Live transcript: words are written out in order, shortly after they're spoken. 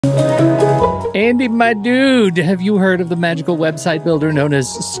Andy, my dude, have you heard of the magical website builder known as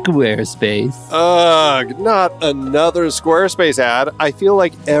Squarespace? Ugh, not another Squarespace ad. I feel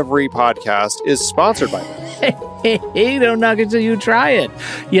like every podcast is sponsored by them. Hey, don't knock it till you try it.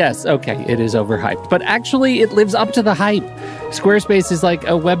 Yes, okay, it is overhyped, but actually it lives up to the hype. Squarespace is like a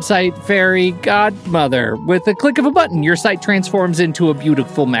website fairy godmother. With a click of a button, your site transforms into a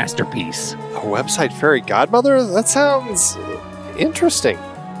beautiful masterpiece. A website fairy godmother? That sounds interesting.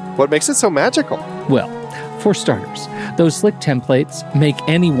 What makes it so magical? Well, for starters, those slick templates make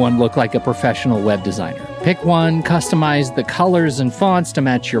anyone look like a professional web designer. Pick one, customize the colors and fonts to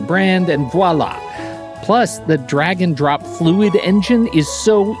match your brand, and voila. Plus, the drag-and-drop Fluid engine is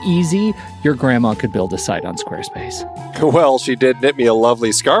so easy, your grandma could build a site on Squarespace. Well, she did knit me a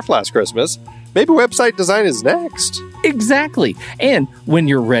lovely scarf last Christmas. Maybe website design is next. Exactly. And when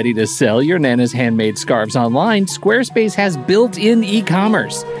you're ready to sell your Nana's handmade scarves online, Squarespace has built-in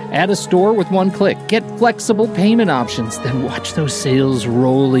e-commerce. Add a store with one click. Get flexible payment options. Then watch those sales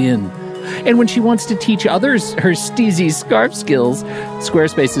roll in. And when she wants to teach others her steezy scarf skills,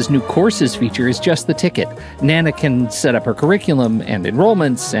 Squarespace's new courses feature is just the ticket. Nana can set up her curriculum and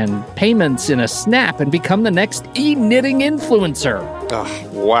enrollments and payments in a snap and become the next e-knitting influencer. Oh,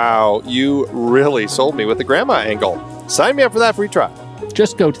 wow, you really sold me with the grandma angle. Sign me up for that free trial.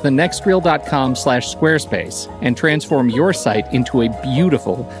 Just go to thenextreel.com/Squarespace and transform your site into a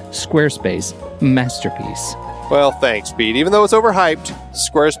beautiful Squarespace masterpiece. Well, thanks, Pete. Even though it's overhyped,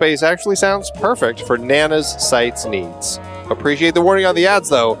 Squarespace actually sounds perfect for Nana's site's needs. Appreciate the warning on the ads,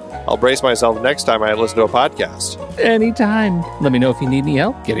 though. I'll brace myself next time I listen to a podcast. Anytime. Let me know if you need any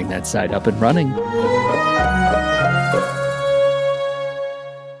help getting that site up and running.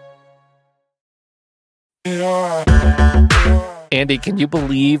 Andy, can you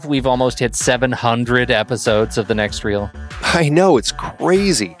believe we've almost hit 700 episodes of The Next Reel? I know, it's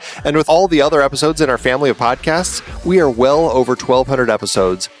crazy. And with all the other episodes in our family of podcasts, we are well over 1,200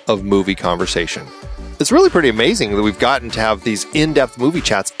 episodes of movie conversation. It's really pretty amazing that we've gotten to have these in-depth movie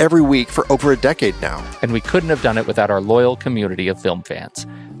chats every week for over a decade now. And we couldn't have done it without our loyal community of film fans.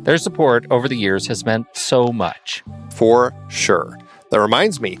 Their support over the years has meant so much. For sure. That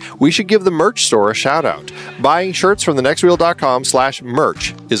reminds me, we should give the merch store a shout out. Buying shirts from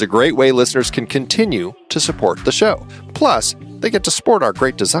thenextreel.com/merch is a great way listeners can continue to support the show. Plus, they get to sport our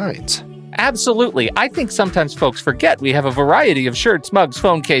great designs. Absolutely. I think sometimes folks forget we have a variety of shirts, mugs,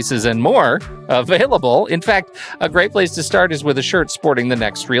 phone cases, and more available. In fact, a great place to start is with a shirt sporting the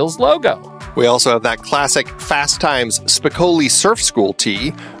Next Reel's logo. We also have that classic Fast Times Spicoli Surf School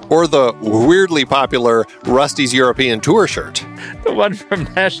tee, or the weirdly popular Rusty's European Tour shirt. The one from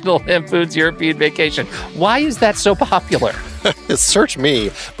National Hemp Food's European Vacation. Why is that so popular? Search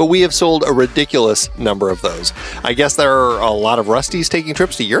me, but we have sold a ridiculous number of those. I guess there are a lot of Rustys taking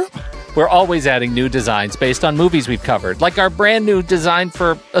trips to Europe? We're always adding new designs based on movies we've covered, like our brand new design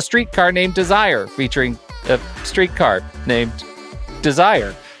for a streetcar named Desire, featuring a streetcar named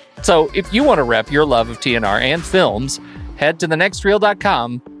Desire. So if you want to rep your love of TNR and films, head to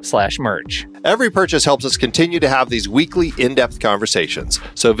thenextreel.com/merch. Every purchase helps us continue to have these weekly in-depth conversations.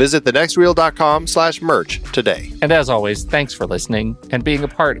 So visit thenextreel.com/merch today. And as always, thanks for listening and being a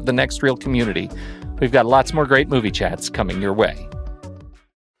part of the Next Reel community. We've got lots more great movie chats coming your way.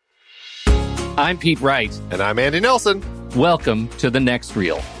 I'm Pete Wright. And I'm Andy Nelson. Welcome to The Next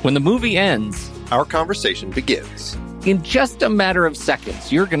Reel. When the movie ends, our conversation begins. In just a matter of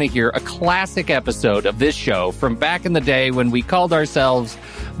seconds, you're going to hear a classic episode of this show from back in the day when we called ourselves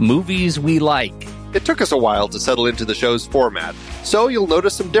Movies We Like. It took us a while to settle into the show's format, so you'll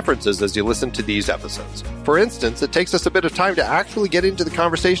notice some differences as you listen to these episodes. For instance, it takes us a bit of time to actually get into the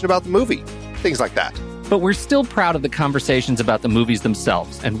conversation about the movie. Things like that. But we're still proud of the conversations about the movies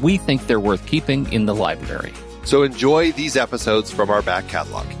themselves, and we think they're worth keeping in the library. So enjoy these episodes from our back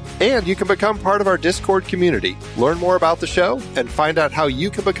catalog. And you can become part of our Discord community, learn more about the show, and find out how you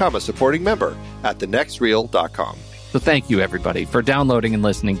can become a supporting member at thenextreel.com. So thank you, everybody, for downloading and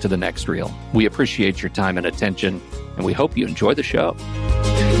listening to The Next Reel. We appreciate your time and attention, and we hope you enjoy the show.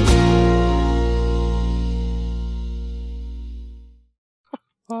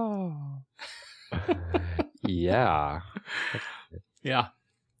 Oh. Yeah. Yeah.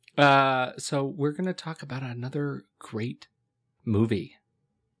 So we're going to talk about another great movie.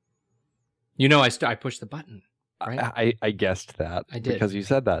 You know, I pushed the button, right? I guessed that. I did. Because you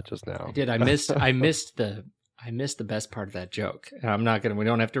said that just now. I did. I missed the best part of that joke. And we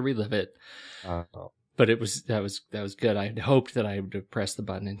don't have to relive it. But that was good. I had hoped that I would have pressed the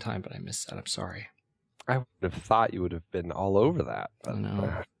button in time, but I missed that. I'm sorry. I would have thought you would have been all over that. But,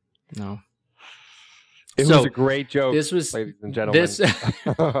 No. It was a great joke, ladies and gentlemen.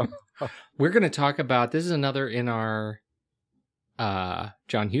 We're going to talk about, this is another in our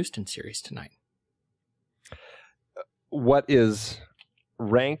John Huston series tonight. What is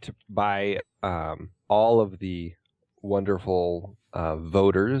ranked by all of the wonderful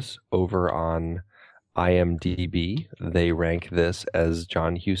voters over on IMDb, they rank this as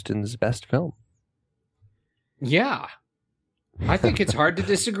John Huston's best film. Yeah. I think it's hard to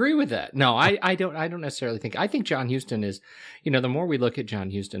disagree with that. No, I don't necessarily think. I think John Huston is, the more we look at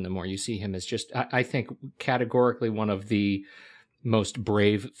John Huston, the more you see him as just, I think, categorically one of the most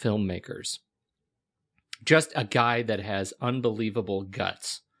brave filmmakers. Just a guy that has unbelievable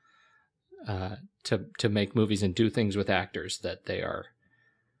guts to make movies and do things with actors that they are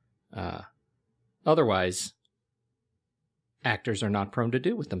otherwise actors are not prone to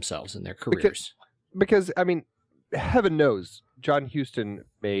do with themselves in their careers. Because I mean, heaven knows, John Huston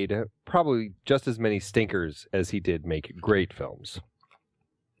made probably just as many stinkers as he did make great films.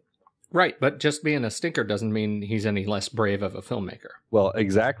 Right, but just being a stinker doesn't mean he's any less brave of a filmmaker. Well,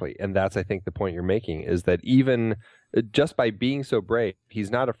 exactly, and that's, I think, the point you're making, is that even just by being so brave,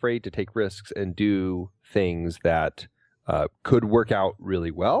 he's not afraid to take risks and do things that could work out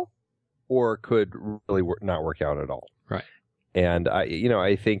really well or could really not work out at all. Right. And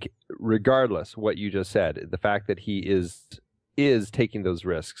I think regardless what you just said, the fact that he is taking those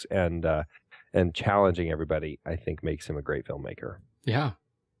risks and challenging everybody, I think makes him a great filmmaker. Yeah.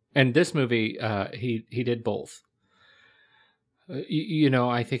 And this movie, he did both.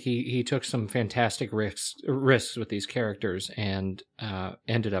 I think he took some fantastic risks with these characters and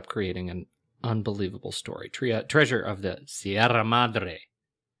ended up creating an unbelievable story. Treasure of the Sierra Madre.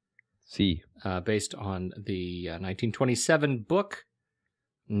 See. Based on the 1927 book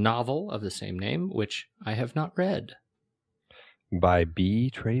novel of the same name, which I have not read. By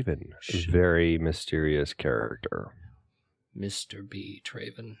B. Traven, a very mysterious character. Mr. B.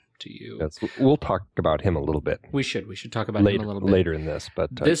 Traven to you. We'll talk about him a little bit. We should talk about him a little bit later in this.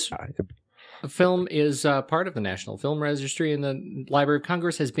 But this film is part of the National Film Registry in the Library of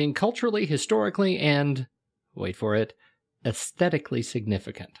Congress as being culturally, historically, and wait for it, aesthetically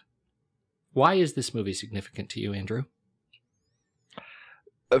significant. Why is this movie significant to you, Andrew?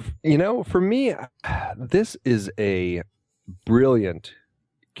 For me, this is a brilliant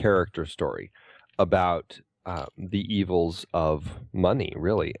character story about the evils of money,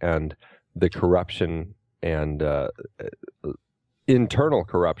 really, and the corruption and internal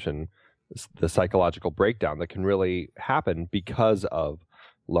corruption, the psychological breakdown that can really happen because of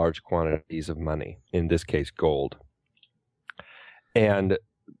large quantities of money, in this case, gold. And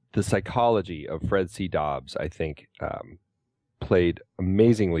the psychology of Fred C. Dobbs, I think, played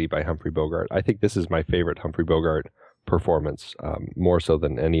amazingly by Humphrey Bogart. I think this is my favorite Humphrey Bogart performance, more so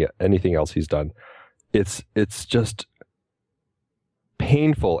than anything else he's done. It's just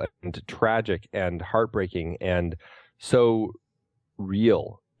painful and tragic and heartbreaking and so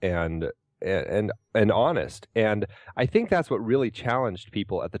real and honest. And I think that's what really challenged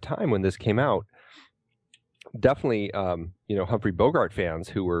people at the time when this came out. Definitely, Humphrey Bogart fans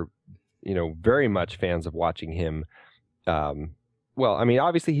who were, very much fans of watching him.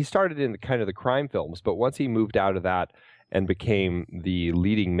 Obviously he started in kind of the crime films, but once he moved out of that and became the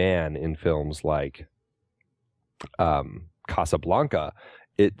leading man in films like Casablanca,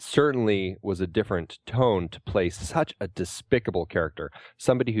 it certainly was a different tone to play such a despicable character,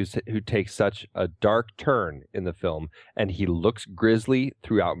 somebody who takes such a dark turn in the film, and he looks grisly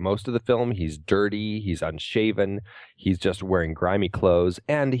throughout most of the film. He's dirty, he's unshaven, he's just wearing grimy clothes,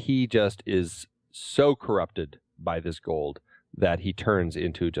 and he just is so corrupted by this gold that he turns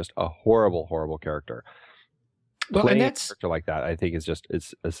into just a horrible, horrible character. Well, Playing and a character like that, I think, is just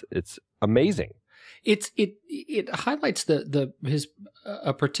it's amazing. It highlights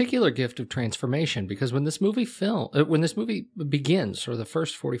a particular gift of transformation, because when this movie begins, or the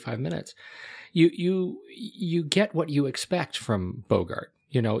first 45 minutes, you get what you expect from Bogart.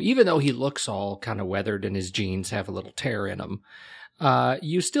 Even though he looks all kind of weathered and his jeans have a little tear in them,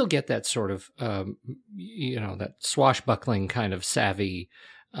 you still get that sort of that swashbuckling kind of savvy.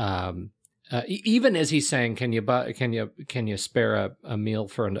 Even as he's saying, "Can you spare a meal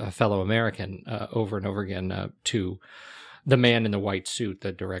for a fellow American?" Over and over again to the man in the white suit,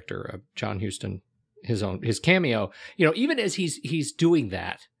 the director, John Huston, his cameo. Even as he's doing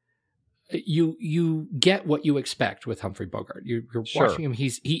that, you get what you expect with Humphrey Bogart. You're Sure. watching him.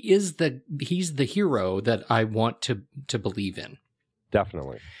 He's the hero that I want to believe in.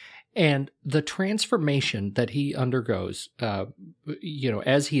 Definitely. And the transformation that he undergoes,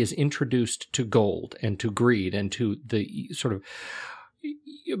 as he is introduced to gold and to greed and to the sort of,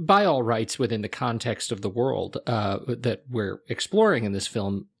 by all rights, within the context of the world that we're exploring in this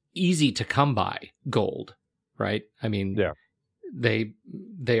film, easy to come by gold, right? I mean, Yeah. They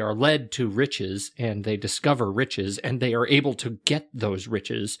are led to riches, and they discover riches, and they are able to get those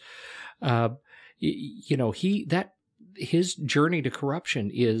riches. His journey to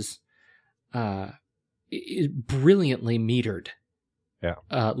corruption is brilliantly metered. Yeah.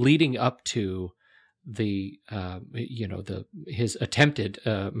 Leading up to his attempted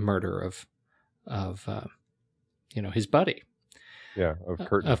murder of his buddy. Yeah, of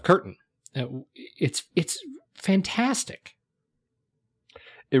Curtin. Of Curtin. It's fantastic.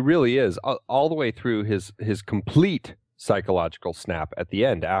 It really is, all the way through his complete psychological snap at the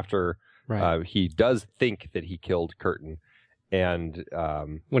end, after he does think that he killed Curtin, and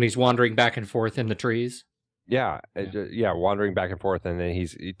when he's wandering back and forth in the trees. Wandering back and forth, and then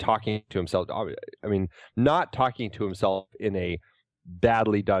he's talking to himself. I mean, not talking to himself in a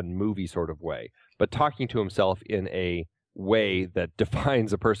badly done movie sort of way, but talking to himself in a way that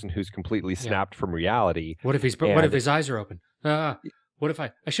defines a person who's completely snapped from reality. What if his eyes are open? What if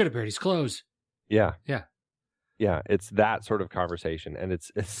I should have buried his clothes? Yeah. Yeah. Yeah, it's that sort of conversation, and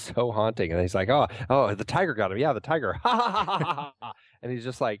it's so haunting. And he's like, oh, the tiger got him. Yeah, the tiger. Ha ha ha ha ha. And he's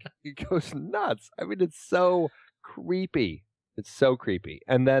just like, he goes nuts. I mean, it's so creepy. It's so creepy.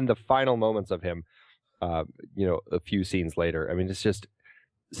 And then the final moments of him, a few scenes later. I mean, it's just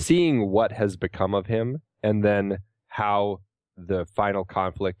seeing what has become of him, and then how the final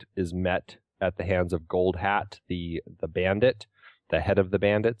conflict is met at the hands of Gold Hat, the bandit, the head of the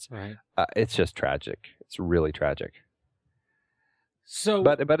bandits. Right. It's just tragic. It's really tragic. So,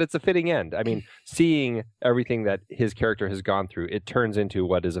 but it's a fitting end. I mean, seeing everything that his character has gone through, it turns into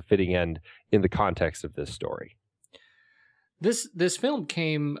what is a fitting end in the context of this story. This film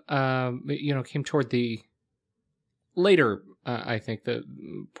came toward the later, I think, the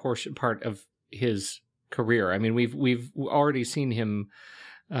part of his career. I mean, we've already seen him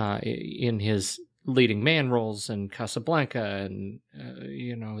in his leading man roles in Casablanca and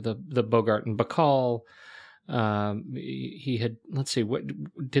the Bogart and Bacall. He had, let's see, what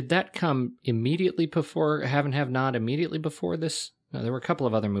did that come immediately before Have and Have Not? Immediately before this? No, there were a couple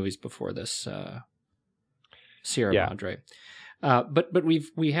of other movies before this. Sierra Madre. But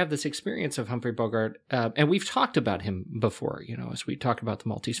we have this experience of Humphrey Bogart, and we've talked about him before. As we talk about the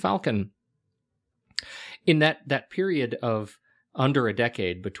Maltese Falcon. In that period of under a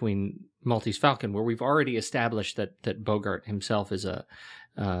decade between Maltese Falcon, where we've already established that Bogart himself is a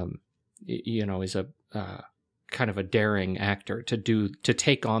kind of a daring actor to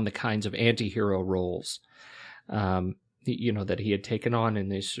take on the kinds of anti-hero roles, that he had taken on in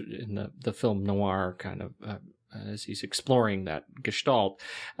the film noir kind of, as he's exploring that gestalt.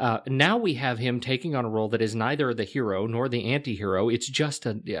 Now we have him taking on a role that is neither the hero nor the anti-hero. It's just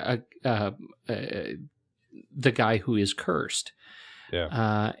the guy who is cursed.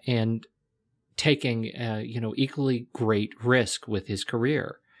 Yeah. And taking, equally great risk with his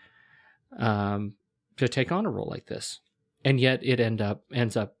career, to take on a role like this. And yet it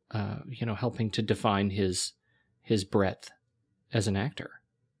ends up, helping to define his breadth as an actor.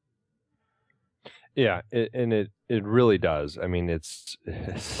 Yeah. It really does. I mean, it's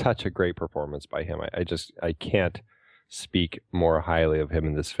such a great performance by him. I can't speak more highly of him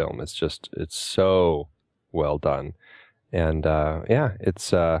in this film. It's so well done. And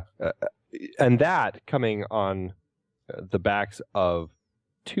it's and that coming on the backs of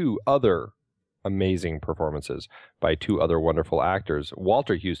two other amazing performances by two other wonderful actors,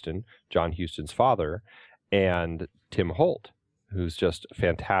 Walter Huston, John Huston's father, and Tim Holt, who's just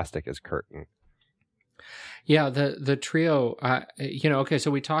fantastic as Curtin. Yeah, the trio. Okay,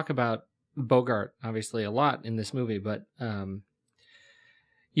 so we talk about Bogart obviously a lot in this movie, but the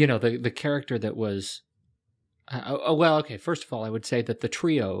character that was. First of all, I would say that the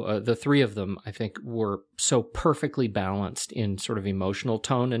trio, the three of them, I think, were so perfectly balanced in sort of emotional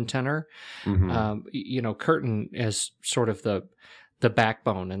tone and tenor. Mm-hmm. Curtin as sort of the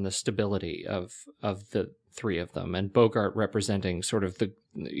backbone and the stability of the three of them, and Bogart representing sort of the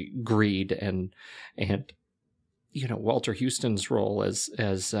greed and Walter Huston's role as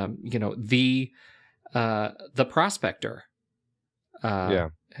the prospector.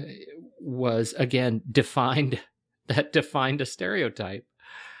 Was again defined a stereotype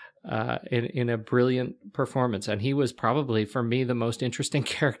in a brilliant performance, and he was probably for me the most interesting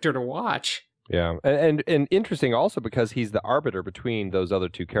character to watch. Yeah, and interesting also because he's the arbiter between those other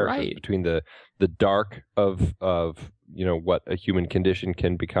two characters, right, between the dark of what a human condition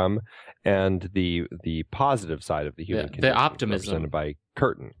can become, and the positive side of the human condition, the optimism represented by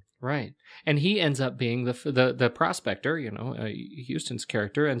Curtin. Right. And he ends up being the prospector, Huston's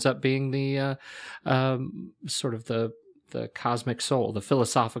character ends up being the sort of the cosmic soul, the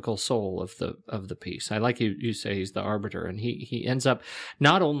philosophical soul of the piece. I like you say he's the arbiter, and he ends up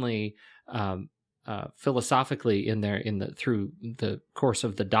not only philosophically through the course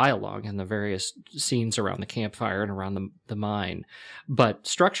of the dialogue and the various scenes around the campfire and around the mine, but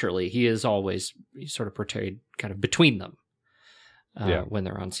structurally he is always sort of portrayed kind of between them. When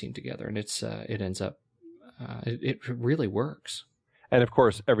they're on scene together, and it ends up it really works. And of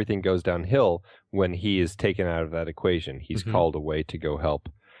course, everything goes downhill when he is taken out of that equation. He's called away to go help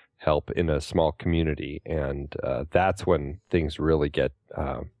in a small community, and that's when things really get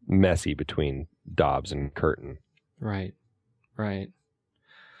messy between Dobbs and Curtin. Right.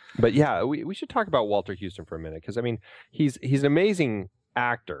 But yeah, we should talk about Walter Huston for a minute, because I mean, he's an amazing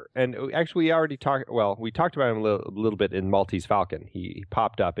actor, and actually we talked about him a little bit in Maltese Falcon. He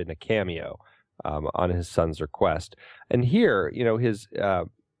popped up in a cameo on his son's request, and here, his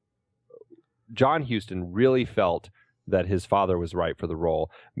John Huston really felt that his father was right for the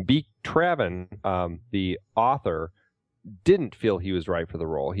role. Traven, the author, didn't feel he was right for the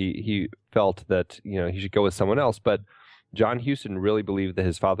role. He felt that he should go with someone else, but John Huston really believed that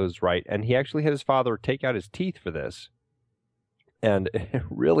his father was right, and he actually had his father take out his teeth for this. And it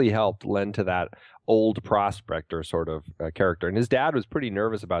really helped lend to that old prospector sort of character. And his dad was pretty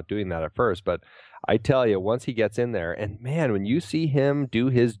nervous about doing that at first. But I tell you, once he gets in there, and man, when you see him do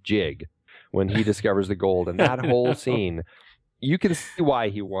his jig when he discovers the gold and that whole scene, you can see why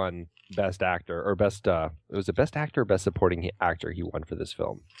he won Best Actor or Best, was it Best Actor or Best Supporting Actor he won for this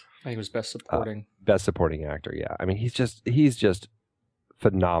film? I think it was Best Supporting. Best Supporting Actor, yeah. I mean, he's just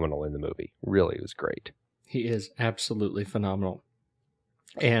phenomenal in the movie. Really, it was great. He is absolutely phenomenal.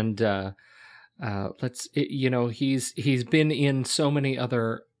 And he's been in so many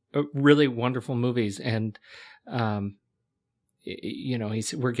other really wonderful movies, and we're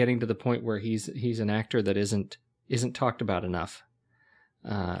getting to the point where he's an actor that isn't talked about enough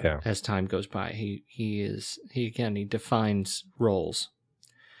as time goes by. He defines roles.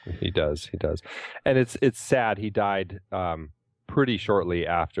 He does, and it's sad he died pretty shortly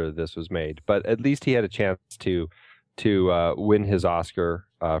after this was made, but at least he had a chance to win his Oscar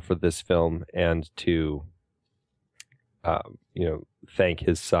for this film, and to thank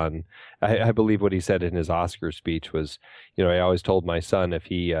his son. I believe what he said in his Oscar speech was, I always told my son if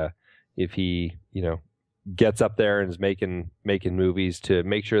he gets up there and is making movies, to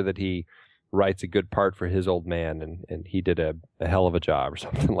make sure that he writes a good part for his old man, and he did a hell of a job or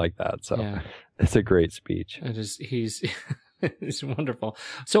something like that. So yeah. It's a great speech. He's it's wonderful.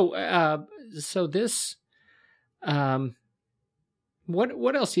 So this.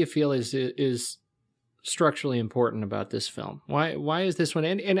 What else do you feel is structurally important about this film? Why is this one?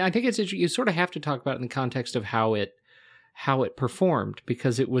 And I think you sort of have to talk about it in the context of how it performed,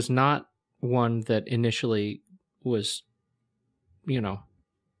 because it was not one that initially was,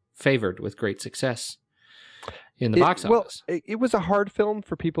 favored with great success in the box office. Well, it was a hard film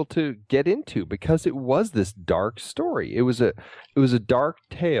for people to get into, because it was this dark story. It was a dark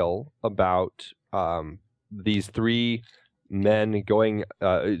tale about these three men going,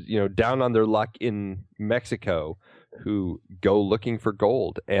 down on their luck in Mexico, who go looking for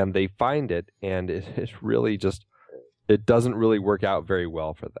gold, and they find it, and it really it doesn't really work out very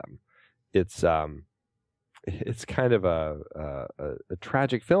well for them. It's kind of a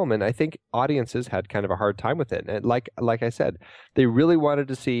tragic film, and I think audiences had kind of a hard time with it. And like I said, they really wanted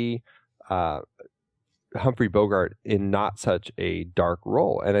to see Humphrey Bogart in not such a dark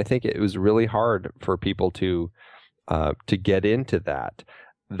role, and I think it was really hard for people to get into that.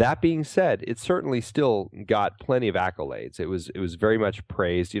 That being said, it certainly still got plenty of accolades. It was very much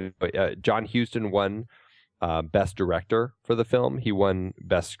praised. John Huston won Best Director for the film. He won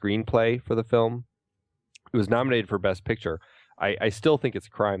Best Screenplay for the film. It was nominated for Best Picture. I still think it's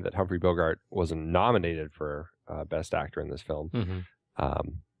a crime that Humphrey Bogart wasn't nominated for Best Actor in this film. Mm-hmm.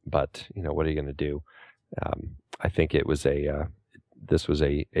 But what are you going to do? I think it was this was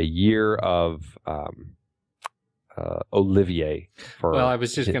a year of Olivier for. Well, I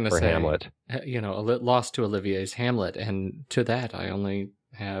was just going to say Hamlet. Lost to Olivier's Hamlet, and to that I only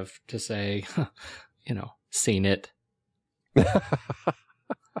have to say, seen it.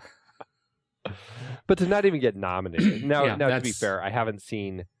 But to not even get nominated. Now, to be fair, I haven't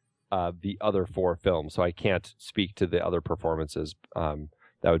seen the other four films, so I can't speak to the other performances.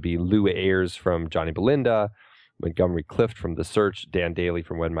 That would be Lou Ayres from Johnny Belinda, Montgomery Clift from The Search, Dan Daly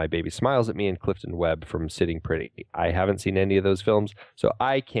from When My Baby Smiles at Me, and Clifton Webb from Sitting Pretty. I haven't seen any of those films, so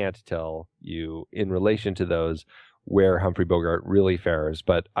I can't tell you in relation to those where Humphrey Bogart really fares.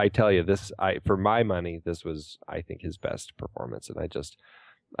 But I tell you, for my money, this was, I think, his best performance, and I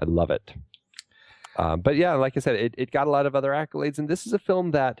love it. But yeah, like I said, it got a lot of other accolades, and this is a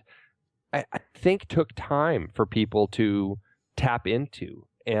film that I think took time for people to tap into.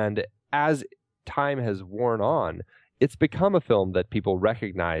 And as time has worn on, it's become a film that people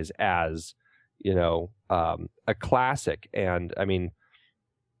recognize as, a classic. And I mean,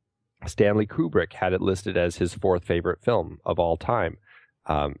 Stanley Kubrick had it listed as his 4th favorite film of all time.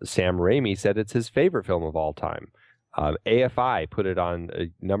 Sam Raimi said it's his favorite film of all time. AFI put it on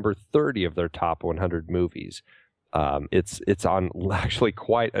number 30 of their top 100 movies. It's on actually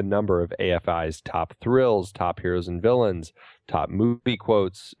quite a number of AFI's top thrills, top heroes and villains, top movie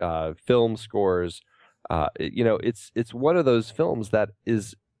quotes, film scores. It's one of those films that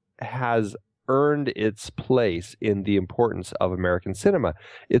has earned its place in the importance of American cinema.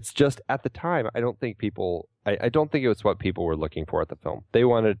 It's just at the time, I don't think it was what people were looking for at the film. They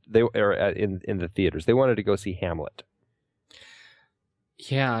were in the theaters. They wanted to go see Hamlet.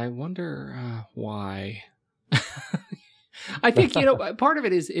 Yeah, I wonder why. I think part of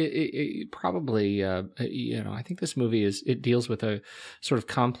it is it probably I think this movie deals with a sort of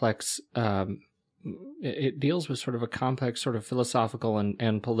complex. It deals with sort of a complex, sort of philosophical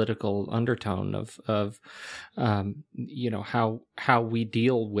and political undertone of how we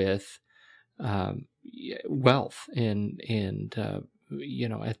deal with wealth and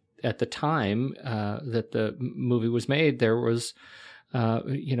at the time that the movie was made, there was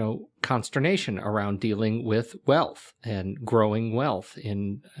consternation around dealing with wealth and growing wealth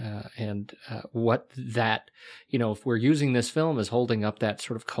and what that, if we're using this film as holding up that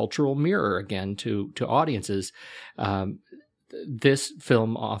sort of cultural mirror again to audiences, this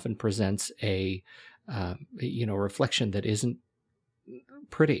film often presents a reflection that isn't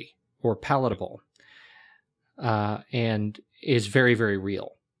pretty or palatable, and is very, very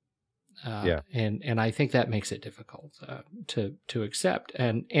real. And I think that makes it difficult to accept,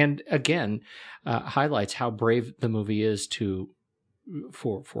 and again highlights how brave the movie is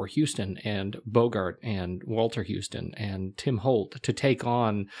for Huston and Bogart and Walter Huston and Tim Holt to take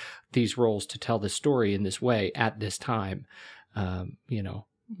on these roles to tell this story in this way at this time.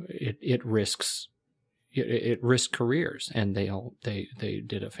 It risks careers, and they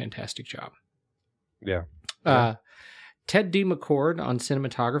did a fantastic job. Yeah. Ted D. McCord on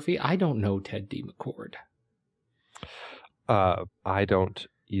cinematography. I don't know Ted D. McCord. I don't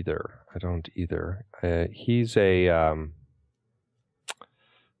either. He's a.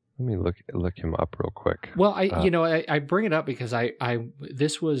 Let me look him up real quick. Well, I bring it up because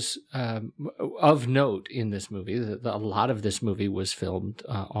this was of note in this movie. A lot of this movie was filmed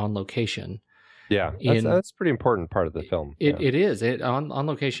on location. Yeah, that's a pretty important part of the film. It is on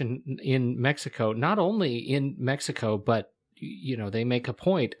location in Mexico. Not only in Mexico, but they make a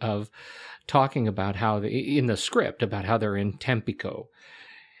point of talking about how in the script about how they're in Tampico,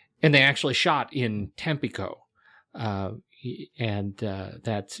 and they actually shot in Tampico, and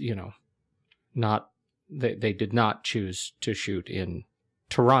that's not they did not choose to shoot in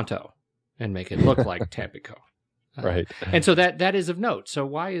Toronto and make it look like Tampico, right? And so that is of note. So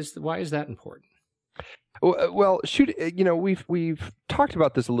why is that important? Well, we've talked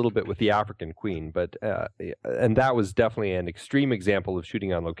about this a little bit with The African Queen, but and that was definitely an extreme example of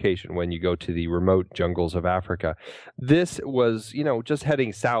shooting on location when you go to the remote jungles of Africa. This was, just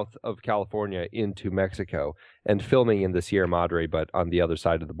heading south of California into Mexico and filming in the Sierra Madre, but on the other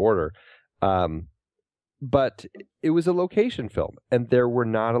side of the border. But it was a location film, and there were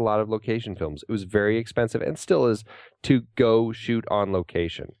not a lot of location films. It was very expensive, and still is, to go shoot on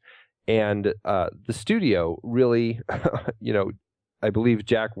location. And the studio really, I believe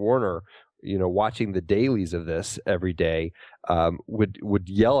Jack Warner, watching the dailies of this every day, would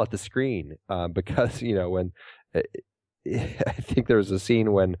yell at the screen because, when I think there was a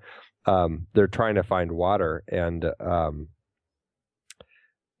scene when they're trying to find water, and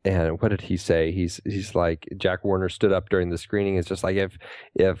what did he say? He's like, Jack Warner stood up during the screening. It's just like,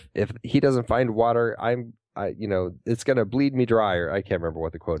 if he doesn't find water, it's going to bleed me dry, or I can't remember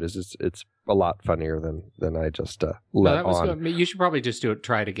what the quote is. It's a lot funnier than I just let on. Good. You should probably just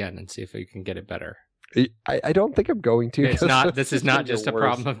try it again and see if you can get it better. I don't think I'm going to. It's not. This is not just a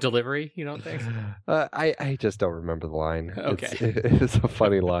problem of delivery. You don't think? I just don't remember the line. Okay, it's a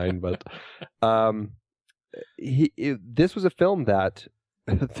funny line, but this was a film that,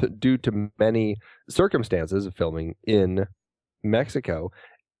 due to many circumstances of filming in Mexico,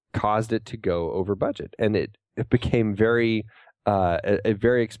 caused it to go over budget, and it became a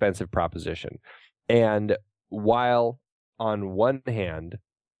very expensive proposition. And while on one hand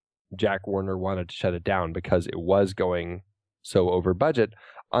Jack Warner wanted to shut it down because it was going so over budget.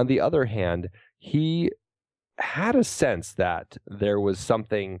 On the other hand, he had a sense that there was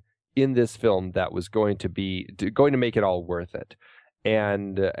something in this film that was going to make it all worth it.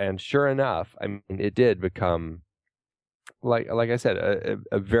 And sure enough, I mean, it did become, like I said,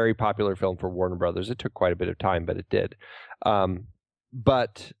 a very popular film for Warner Brothers. It took quite a bit of time, but it did.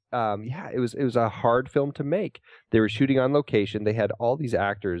 It was a hard film to make. They were shooting on location. They had all these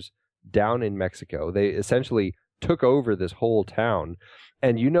actors down in Mexico. They essentially took over this whole town.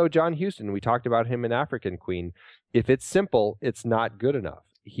 And John Huston, we talked about him in African Queen. If it's simple, it's not good enough.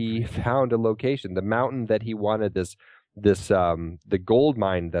 He found a location, the mountain that he wanted the gold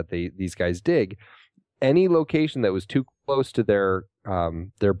mine that these guys dig. Any location that was too close to their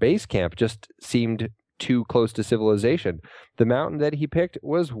base camp just seemed too close to civilization. The mountain that he picked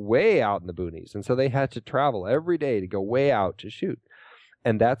was way out in the boonies, and so they had to travel every day to go way out to shoot.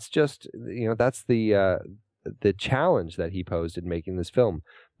 And that's just, that's the challenge that he posed in making this film.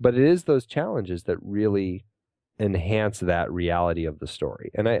 But it is those challenges that really enhance that reality of the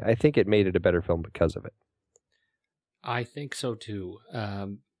story, and I think it made it a better film because of it. I think so too.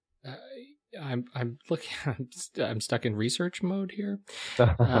 I'm looking. I'm stuck in research mode here,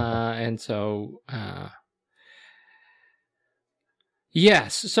 and so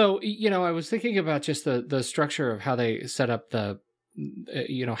yes. So I was thinking about just the structure of how they set up the,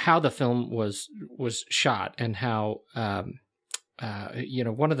 how the film was shot, and how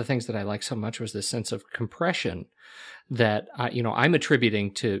one of the things that I like so much was this sense of compression that I'm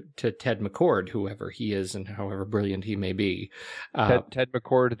attributing to Ted McCord, whoever he is and however brilliant he may be. Ted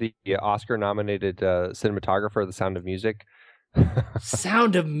McCord, the Oscar-nominated cinematographer of The Sound of Music.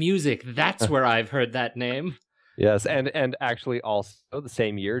 Sound of Music, that's where I've heard that name. Yes, and actually also the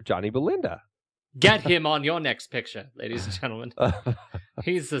same year, Johnny Belinda. Get him on your next picture, ladies and gentlemen.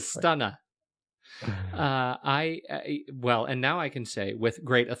 He's a stunner. And now I can say with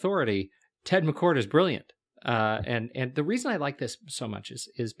great authority, Ted McCord is brilliant. And the reason I like this so much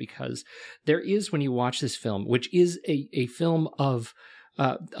is because there is, when you watch this film, which is a film of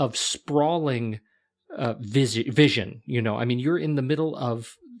sprawling vision. I mean, you're in the middle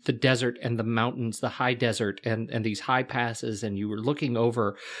of the desert and the mountains, the high desert and these high passes, and you were looking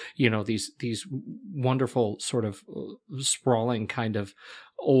over, these wonderful sort of sprawling kind of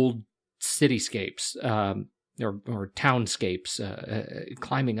old cityscapes, or townscapes,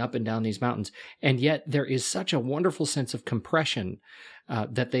 climbing up and down these mountains. And yet there is such a wonderful sense of compression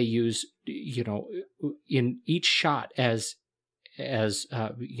that they use, in each shot as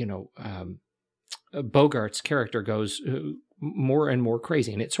Bogart's character goes more and more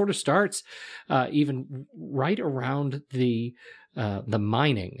crazy. And it sort of starts even right around the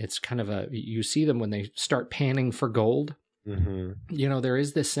mining. It's kind of you see them when they start panning for gold. Mm-hmm. There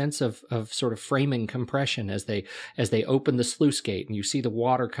is this sense of sort of framing compression as they open the sluice gate, and you see the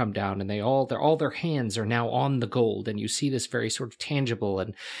water come down, and all their hands are now on the gold, and you see this very sort of tangible,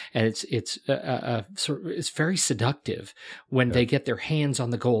 and it's very seductive when they get their hands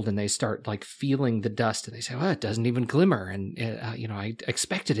on the gold and they start like feeling the dust, and they say, "Oh, it doesn't even glimmer," and I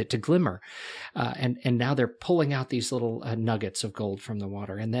expected it to glimmer, and now they're pulling out these little nuggets of gold from the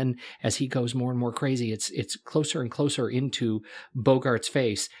water, and then as he goes more and more crazy, it's closer and closer into Bogart's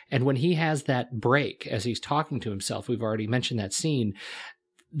face. And when he has that break, as he's talking to himself, we've already mentioned that scene,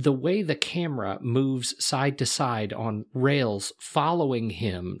 the way the camera moves side to side on rails, following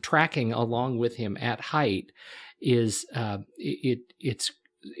him, tracking along with him at height, is it's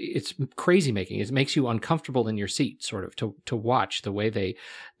crazy making. It makes you uncomfortable in your seat, sort of, to watch the way they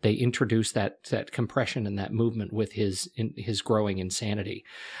introduce that compression and that movement with his growing insanity.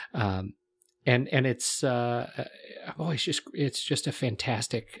 And it's just a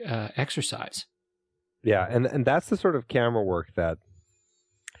fantastic exercise. Yeah, and that's the sort of camera work that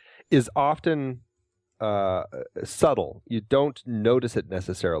is often subtle. You don't notice it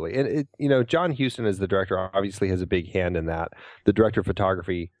necessarily. And John Huston as the director obviously has a big hand in that. The director of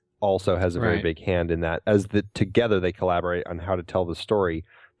photography also has a very big hand in that. Together they collaborate on how to tell the story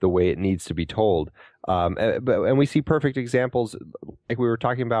the way it needs to be told. And we see perfect examples, like we were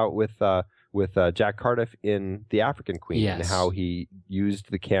talking about with Jack Cardiff in The African Queen, and how he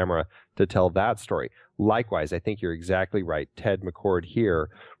used the camera to tell that story. Likewise, I think you're exactly right. Ted McCord here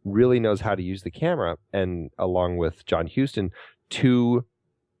really knows how to use the camera, and along with John Huston, to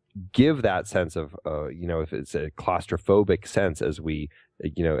give that sense of, if it's a claustrophobic sense as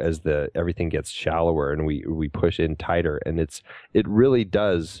everything gets shallower and we push in tighter, and it really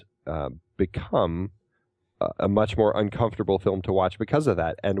does become a much more uncomfortable film to watch because of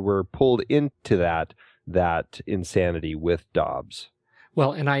that, and we're pulled into that insanity with Dobbs.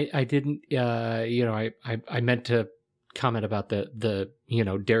 Well, and I didn't, I meant to comment about the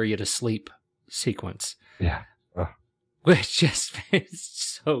dare you to sleep sequence. Yeah. Which just is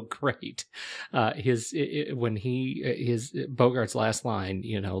so great. His Bogart's last line,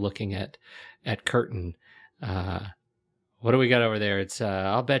 looking at Curtin, what do we got over there? It's,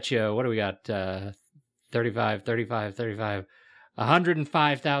 I'll bet you, what do we got? 35,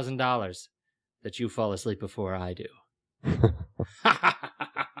 $105,000 that you fall asleep before I do.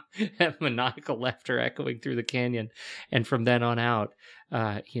 And maniacal laughter echoing through the canyon. And from then on out,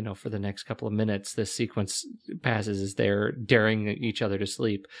 for the next couple of minutes, this sequence passes as they're daring each other to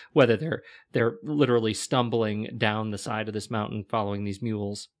sleep, whether they're literally stumbling down the side of this mountain following these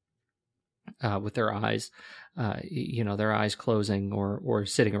mules with their eyes, their eyes closing, or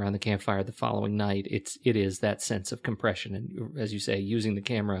sitting around the campfire the following night. It is that sense of compression. And as you say, using the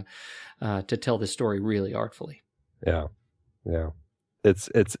camera to tell this story really artfully. Yeah. Yeah.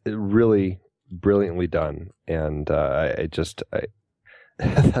 It's really brilliantly done. And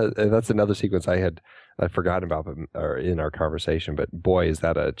that's another sequence I'd forgotten about in our conversation, but boy, is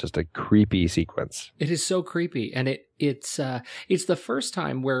that just a creepy sequence. It is so creepy. And it's the first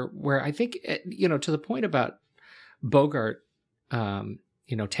time where I think, to the point about Bogart,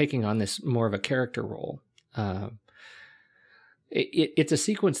 taking on this more of a character role. It's a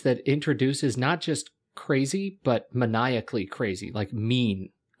sequence that introduces not just crazy, but maniacally crazy, like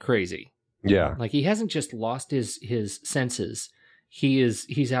mean crazy. Yeah. Like he hasn't just lost his senses.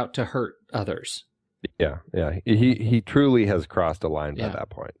 He's out to hurt others. Yeah. Yeah. He truly has crossed a line by that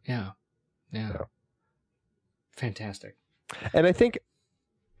point. Yeah. Fantastic. And I think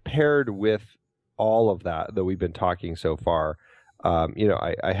paired with all of that we've been talking so far,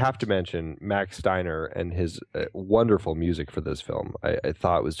 I have to mention Max Steiner and his wonderful music for this film. I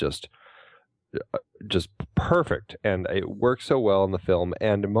thought was just perfect, and it works so well in the film.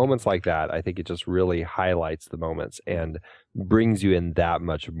 And moments like that, I think it just really highlights the moments and brings you in that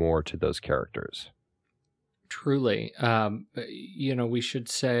much more to those characters. Truly. We should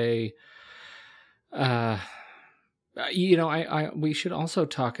say, we should also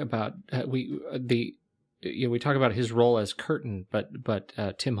talk about, we talk about his role as Curtin, but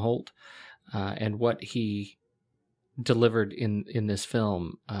Tim Holt, and what he delivered in this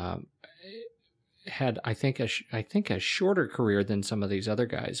film, had I think a shorter career than some of these other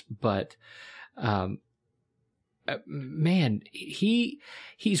guys, but man,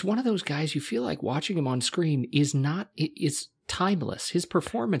 he's one of those guys you feel like watching him on screen is timeless. His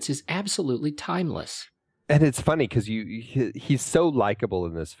performance is absolutely timeless. And it's funny because he's so likable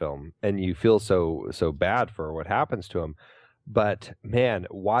in this film, and you feel so bad for what happens to him. But man,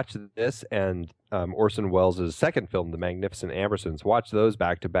 watch this and Orson Welles' second film, The Magnificent Ambersons. Watch those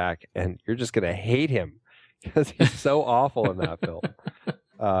back to back, and you're just going to hate him because he's so awful in that film.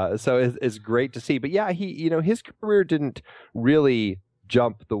 So it's great to see. But yeah, his career didn't really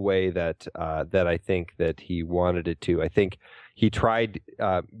jump the way that I think that he wanted it to. I think he tried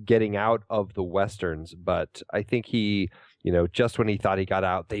getting out of the Westerns, but I think he, just when he thought he got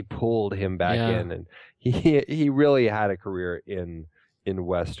out, they pulled him back in, and he really had a career in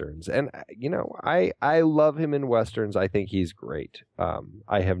Westerns. And, I love him in Westerns. I think he's great.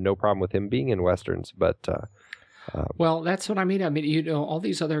 I have no problem with him being in Westerns, but... well, that's what I mean. I mean, all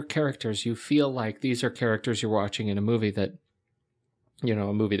these other characters, you feel like these are characters you're watching in a movie that,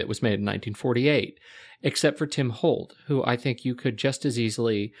 a movie that was made in 1948, except for Tim Holt, who I think you could just as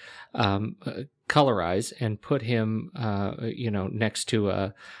easily colorize and put him, next to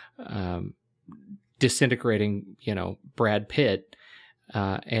a disintegrating, Brad Pitt,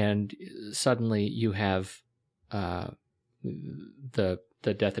 and suddenly you have the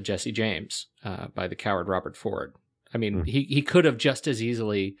Death of Jesse James by the coward Robert Ford. I mean, he could have just as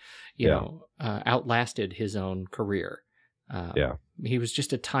easily, outlasted his own career. He was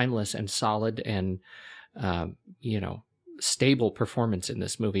just a timeless and solid and, stable performance in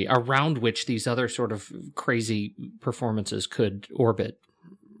this movie, around which these other sort of crazy performances could orbit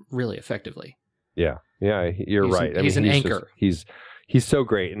really effectively. Yeah, you're right. He's an anchor. He's so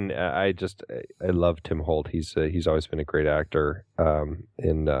great, and I love Tim Holt. He's always been a great actor,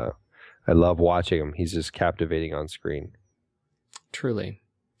 and I love watching him. He's just captivating on screen. Truly.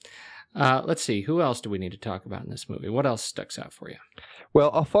 Let's see. Who else do we need to talk about in this movie? What else sticks out for you?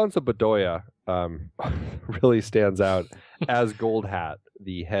 Well, Alfonso Bedoya really stands out as Gold Hat,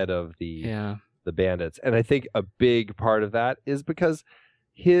 the head of the bandits. And I think a big part of that is because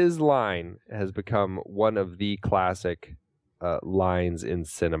his line has become one of the classic lines in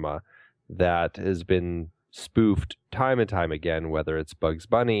cinema that has been spoofed time and time again, whether it's Bugs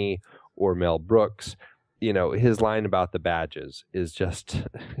Bunny or Mel Brooks. his line about the badges is just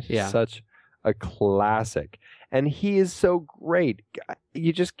such a classic. And he is so great.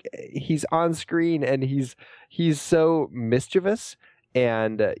 He's on screen and he's so mischievous,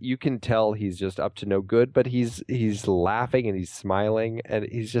 and you can tell he's just up to no good, but he's laughing and he's smiling, and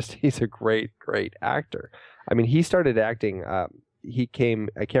he's a great actor. I mean, he started acting I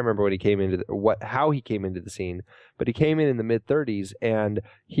can't remember when he came into how he came into the scene, but he came in the mid-30s, and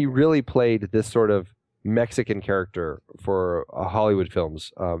he really played this sort of Mexican character for Hollywood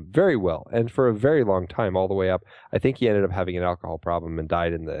films very well, and for a very long time, all the way up. I think he ended up having an alcohol problem and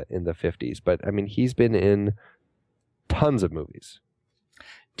died in the 50s. But I mean, he's been in tons of movies.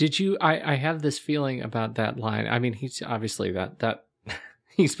 Did you? I have this feeling about that line. I mean, he's obviously that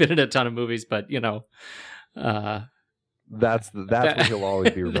he's been in a ton of movies, but that's what he'll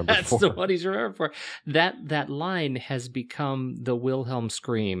always be remembered for. That's what he's remembered for. That line has become the Wilhelm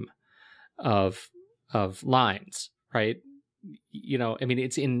scream of lines, right? I mean,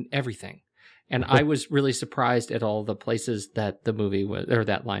 it's in everything. And I was really surprised at all the places that the movie or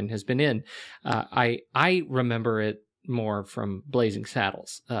that line has been in. I remember it more from Blazing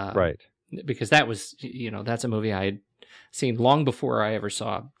Saddles. Right. Because that was, that's a movie I had seen long before I ever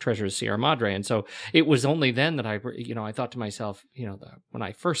saw Treasures of Sierra Madre. And so it was only then that I thought to myself, when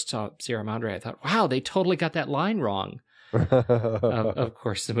I first saw Sierra Madre, I thought, wow, they totally got that line wrong. Of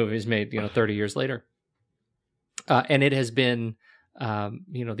course, the movie was made, 30 years later. And it has been,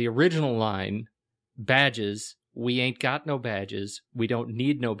 the original line, badges, we ain't got no badges, we don't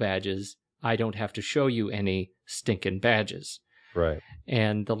need no badges, I don't have to show you any stinking badges. Right.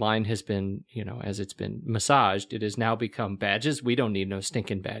 And the line has been, as it's been massaged, it has now become badges, we don't need no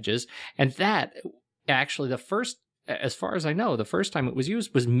stinking badges. And that, actually, as far as I know, the first time it was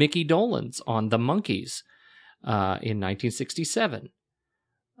used was Mickey Dolenz on The Monkees in 1967.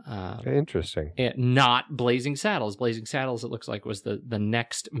 Interesting. Not Blazing Saddles. Blazing Saddles, it looks like, was the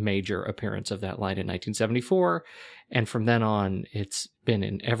next major appearance of that line in 1974. And from then on, it's been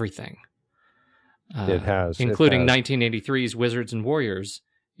in everything. It has. Including 1983's Wizards and Warriors,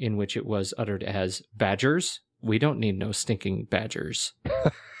 in which it was uttered as badgers. We don't need no stinking badgers.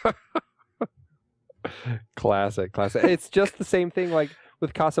 Classic. It's just the same thing like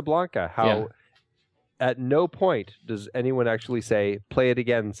with Casablanca, how at no point does anyone actually say, play it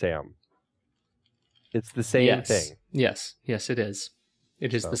again, Sam. It's the same thing. Yes, it is.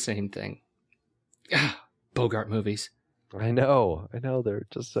 It is the same thing. Bogart movies. I know. They're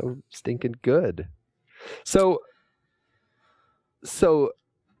just so stinking good. So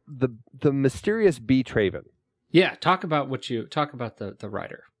the mysterious B. Traven. Yeah, talk about the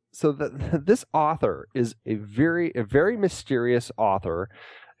writer. So this author is a very mysterious author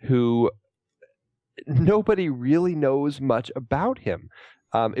who nobody really knows much about him.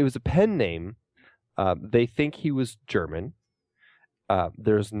 It was a pen name. They think he was German.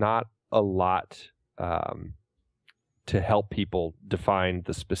 There's not a lot to help people define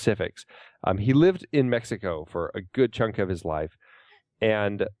the specifics. He lived in Mexico for a good chunk of his life,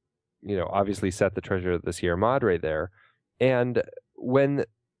 and obviously set the Treasure of the Sierra Madre there. And when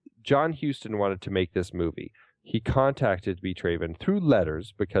John Huston wanted to make this movie, he contacted B. Traven through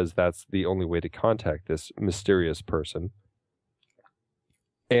letters, because that's the only way to contact this mysterious person.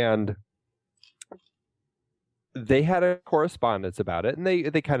 And they had a correspondence about it, and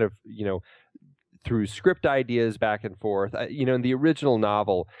they kind of, through script ideas back and forth. In the original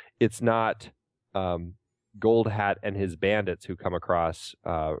novel, it's not Gold Hat and his bandits who come across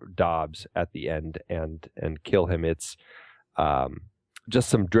Dobbs at the end and kill him. It's just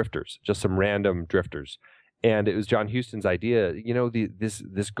some drifters, just some random drifters. And it was John Huston's idea,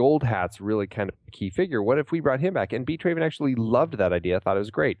 this Gold Hat's really kind of a key figure. What if we brought him back? And B. Traven actually loved that idea, thought it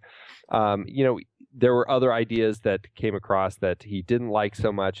was great. There were other ideas that came across that he didn't like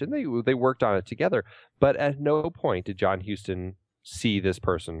so much, and they worked on it together. But at no point did John Huston see this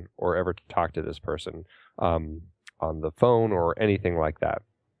person or ever talk to this person on the phone or anything like that.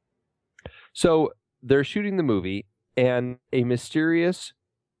 So they're shooting the movie, and a mysterious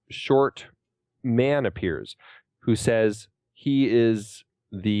short man appears who says he is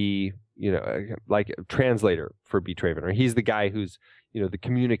the like translator for B. Traven, or he's the guy who's the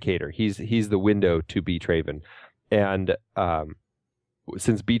communicator. He's the window to B. Traven. And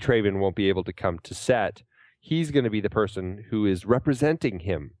since B. Traven won't be able to come to set, he's going to be the person who is representing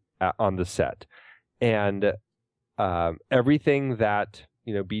him on the set. And everything that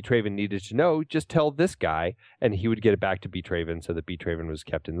B. Traven needed to know, just tell this guy, and he would get it back to B. Traven, so that B. Traven was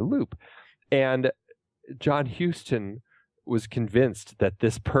kept in the loop. And John Huston was convinced that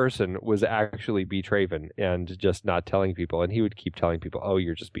this person was actually B. Traven and just not telling people. And he would keep telling people, "Oh,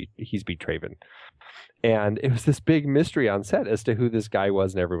 he's B. Traven." And it was this big mystery on set as to who this guy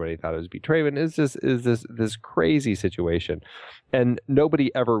was, and everybody thought it was B. Traven. It's just this crazy situation, and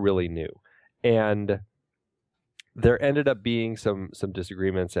nobody ever really knew. And there ended up being some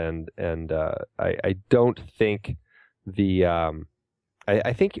disagreements, and I don't think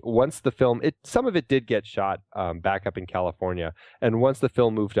I think once the film, some of it did get shot back up in California, and once the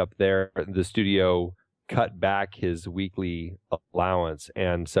film moved up there, the studio cut back his weekly allowance,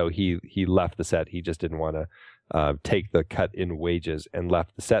 and so he left the set. He just didn't want to take the cut in wages and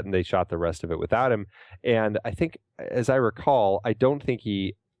left the set, and they shot the rest of it without him. And I think, as I recall, I don't think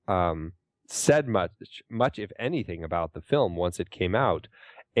he said much if anything about the film once it came out,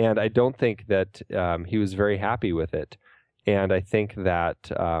 and I don't think that he was very happy with it. And I think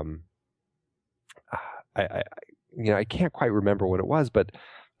that I can't quite remember what it was, but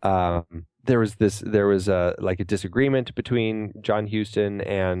there was like a disagreement between John Huston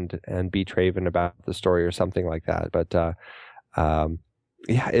and B. Traven about the story or something like that. But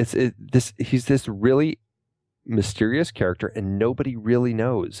he's this really mysterious character, and nobody really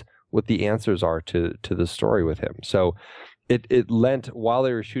knows what the answers are to the story with him. So it lent, while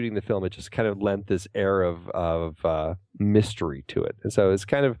they were shooting the film, it just kind of lent this air of mystery to it. And so it was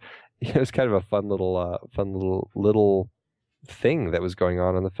kind of a fun little thing that was going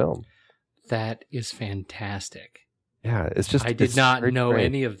on in the film. That is fantastic. Yeah, it's just, I did not know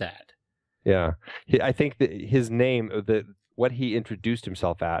any of that. Yeah, I think that his name, what he introduced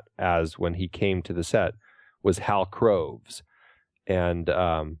himself as when he came to the set, was Hal Croves. And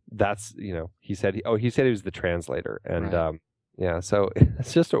that's, he said he was the translator, and right. So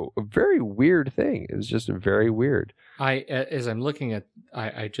it's just a very weird thing. It was just very weird. As I'm looking at,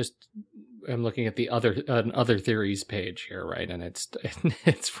 I'm looking at the other theories page here, right? And it's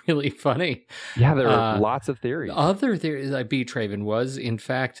really funny. Yeah, there are lots of theories. Other theories that B. Traven was, in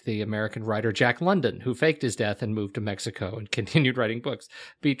fact, the American writer Jack London, who faked his death and moved to Mexico and continued writing books.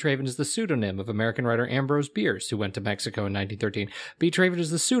 B. Traven is the pseudonym of American writer Ambrose Bierce, who went to Mexico in 1913. B. Traven is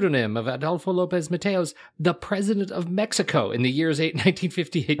the pseudonym of Adolfo Lopez Mateos, the president of Mexico in the years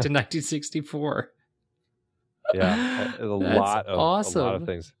 1958 to 1964. Yeah, a lot of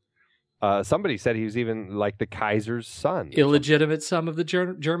things. Somebody said he was even like the Kaiser's son. Illegitimate son of the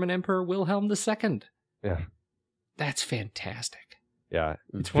German Emperor Wilhelm II. Yeah. That's fantastic. Yeah.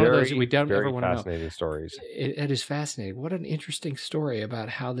 It's one of those we don't ever want to know. Fascinating stories. It is fascinating. What an interesting story about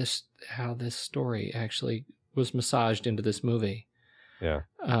how this story actually was massaged into this movie. Yeah.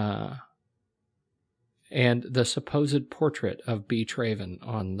 And the supposed portrait of B. Traven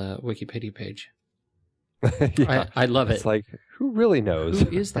on the Wikipedia page. Yeah. I love it. It's like, who really knows?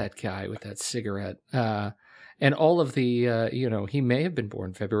 Who is that guy with that cigarette? And all of the, he may have been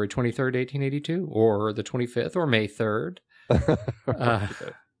born February 23rd, 1882, or the 25th, or May 3rd. Wow.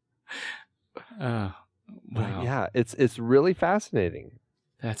 Yeah, it's really fascinating.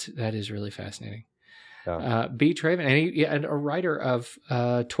 That is really fascinating. Yeah. B. Traven, and a writer of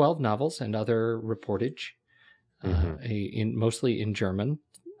 12 novels and other reportage, mostly in German.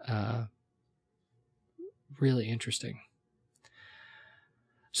 Really interesting.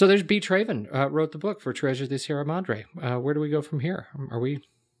 So there's B. Traven, wrote the book for Treasure the Sierra Madre. Where do we go from here? What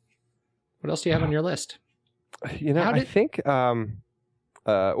else do you have on your list? I think,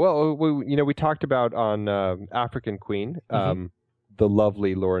 we talked about on African Queen, the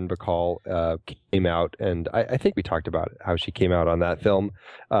lovely Lauren Bacall came out, and I think we talked about how she came out on that film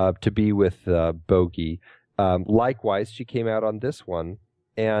to be with Bogey. Likewise, she came out on this one,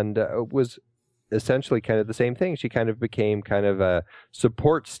 and was essentially kind of the same thing. She kind of became kind of a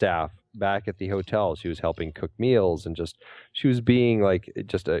support staff back at the hotel. She was helping cook meals, and she was being like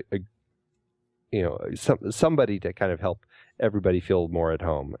just somebody to kind of help everybody feel more at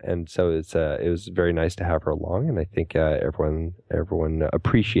home. And so it was very nice to have her along, and I think everyone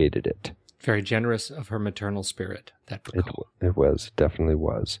appreciated it. Very generous of her maternal spirit. That it was, definitely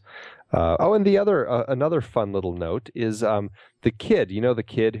was. And the another fun little note is the kid. The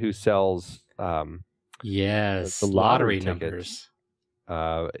kid who sells yes, the lottery tickets.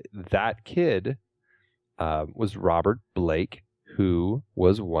 numbers. That kid was Robert Blake, who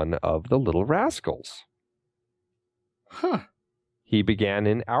was one of the Little Rascals. Huh. He began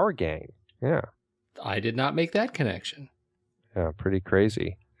in Our Gang. Yeah. I did not make that connection. Yeah, pretty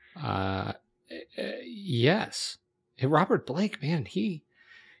crazy. Yes. Robert Blake, man, he's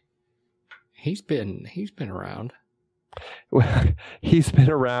been around. Well, he's been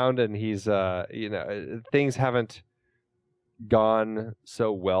around, and he's things haven't gone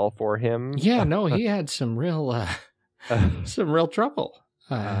so well for him. Yeah, no, he had some real some real trouble.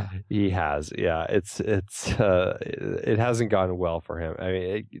 He has, yeah. It hasn't gone well for him. I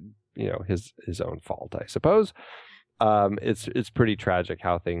mean, his own fault, I suppose. It's pretty tragic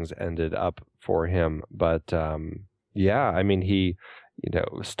how things ended up for him. But yeah, I mean, he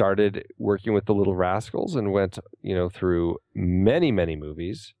started working with the Little Rascals and went through many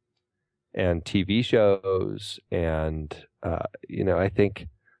movies and TV shows, and I think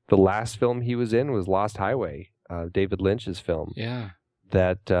the last film he was in was Lost Highway, David Lynch's film. Yeah.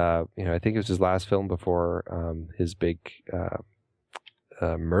 That I think it was his last film before his big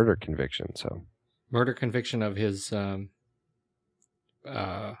murder conviction. So murder conviction of his it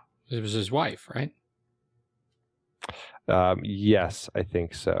was his wife, right? Yes, I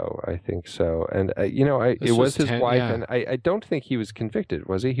think so. And it was his wife, yeah. And I don't think he was convicted,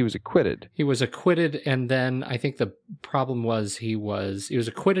 was he? He was acquitted. He was acquitted, and then I think the problem was he was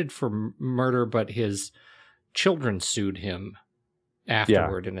acquitted for murder, but his children sued him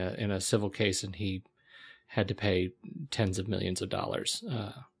afterward in a civil case, and he had to pay tens of millions of dollars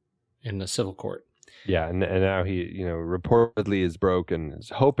in the civil court. Yeah, and now he reportedly is broke and is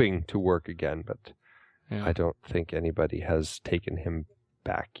hoping to work again, but yeah. I don't think anybody has taken him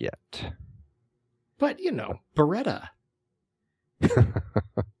back yet. But Beretta.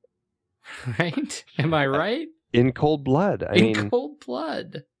 Right? Am I right? In cold blood. In cold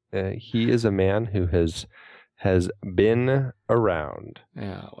blood. He is a man who has been around.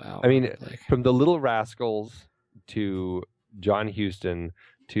 Yeah, wow. I mean, from the Little Rascals to John Huston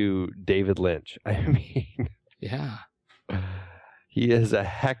to David Lynch. I mean, yeah. He has a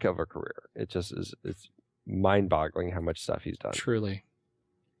heck of a career. It just is, it's mind-boggling how much stuff he's done. Truly.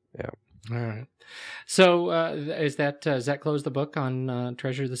 Yeah. All right. So does that close the book on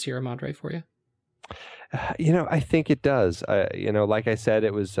Treasure of the Sierra Madre for you? I think it does. Like I said,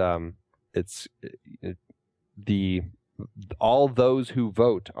 it was all those who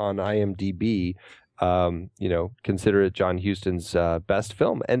vote on IMDb, consider it John Huston's best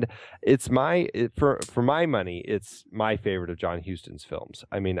film, and it's for my money, it's my favorite of John Huston's films.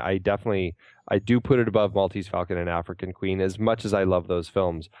 I mean, I do put it above Maltese Falcon and African Queen. As much as I love those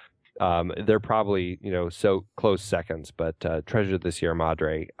films, they're probably so close seconds. But Treasure of the Sierra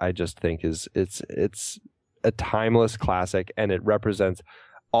Madre, I just think it's a timeless classic, and it represents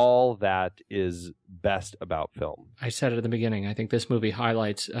all that is best about film. I said it at the beginning. I think this movie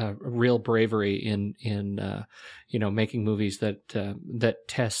highlights real bravery in making movies that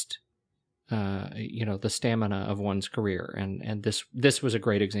test the stamina of one's career, and this was a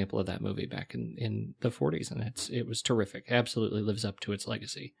great example of that movie back in the 40s, and it was terrific. Absolutely lives up to its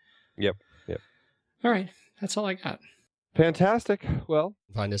legacy. Yep. All right, that's all I got. Fantastic. Well,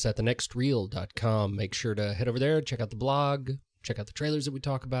 find us at thenextreel.com. Make sure to head over there, check out the blog. Check out the trailers that we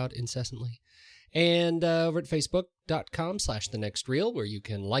talk about incessantly. And over at facebook.com/thenextreel, where you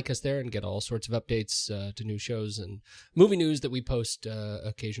can like us there and get all sorts of updates to new shows and movie news that we post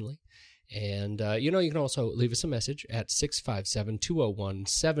occasionally. And, you can also leave us a message at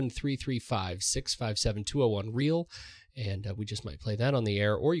 657-201-7335, 657-201-REEL. And we just might play that on the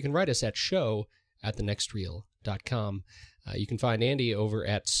air. Or you can write us at show@thenextreel.com. You can find Andy over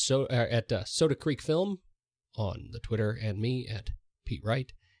at Soda Creek Film on the Twitter, and me at Pete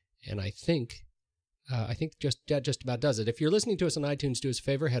Wright. And I think that just about does it. If you're listening to us on iTunes, do us a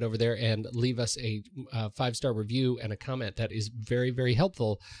favor, head over there and leave us a 5-star review and a comment. That is very, very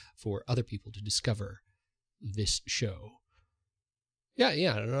helpful for other people to discover this show.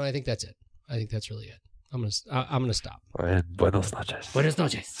 Yeah, no, I think that's it. I think that's really it. I'm gonna stop. Buenos noches. Buenos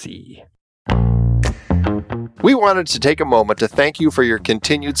noches. Sí. We wanted to take a moment to thank you for your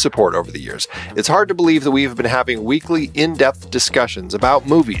continued support over the years. It's hard to believe that we have been having weekly, in-depth discussions about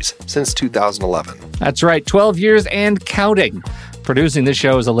movies since 2011. That's right, 12 years and counting. Producing this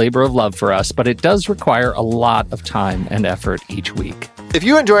show is a labor of love for us, but it does require a lot of time and effort each week. If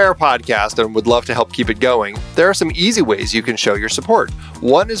you enjoy our podcast and would love to help keep it going, there are some easy ways you can show your support.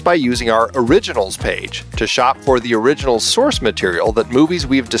 One is by using our Originals page to shop for the original source material that movies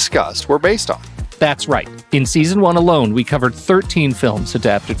we've discussed were based on. That's right. In Season 1 alone, we covered 13 films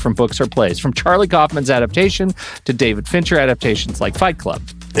adapted from books or plays, from Charlie Kaufman's adaptation to David Fincher adaptations like Fight Club.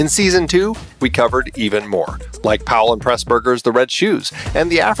 In Season 2, we covered even more, like Powell and Pressburger's The Red Shoes and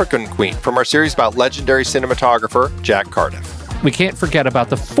The African Queen from our series about legendary cinematographer Jack Cardiff. We can't forget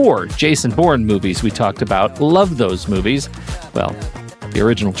about the 4 Jason Bourne movies we talked about. Love those movies. Well, the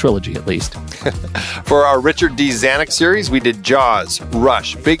original trilogy, at least. For our Richard D. Zanuck series, we did Jaws,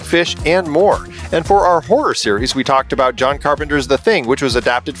 Rush, Big Fish, and more. And for our horror series, we talked about John Carpenter's The Thing, which was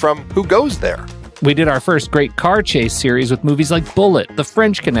adapted from Who Goes There? We did our first great car chase series with movies like Bullet, The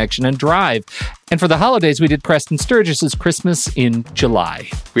French Connection, and Drive. And for the holidays, we did Preston Sturgis's Christmas in July.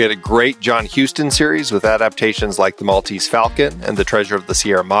 We had a great John Huston series with adaptations like The Maltese Falcon and The Treasure of the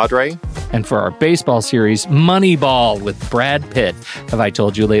Sierra Madre. And for our baseball series, Moneyball with Brad Pitt. Have I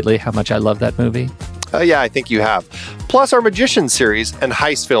told you lately how much I love that movie? Yeah, I think you have. Plus, our Magician series and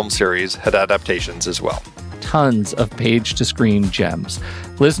Heist film series had adaptations as well. Tons of page-to-screen gems.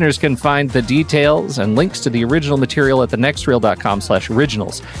 Listeners can find the details and links to the original material at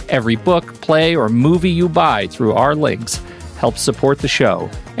thenextreel.com/originals. Every book, play, or movie you buy through our links helps support the show,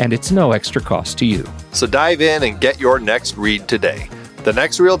 and it's no extra cost to you. So dive in and get your next read today.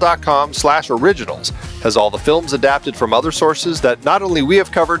 thenextreel.com/originals has all the films adapted from other sources that not only we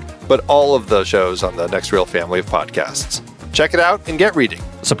have covered, but all of the shows on the Next Reel family of podcasts. Check it out and get reading.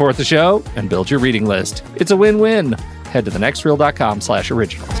 Support the show and build your reading list. It's a win-win. Head to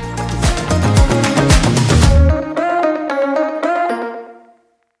thenextreel.com/originals.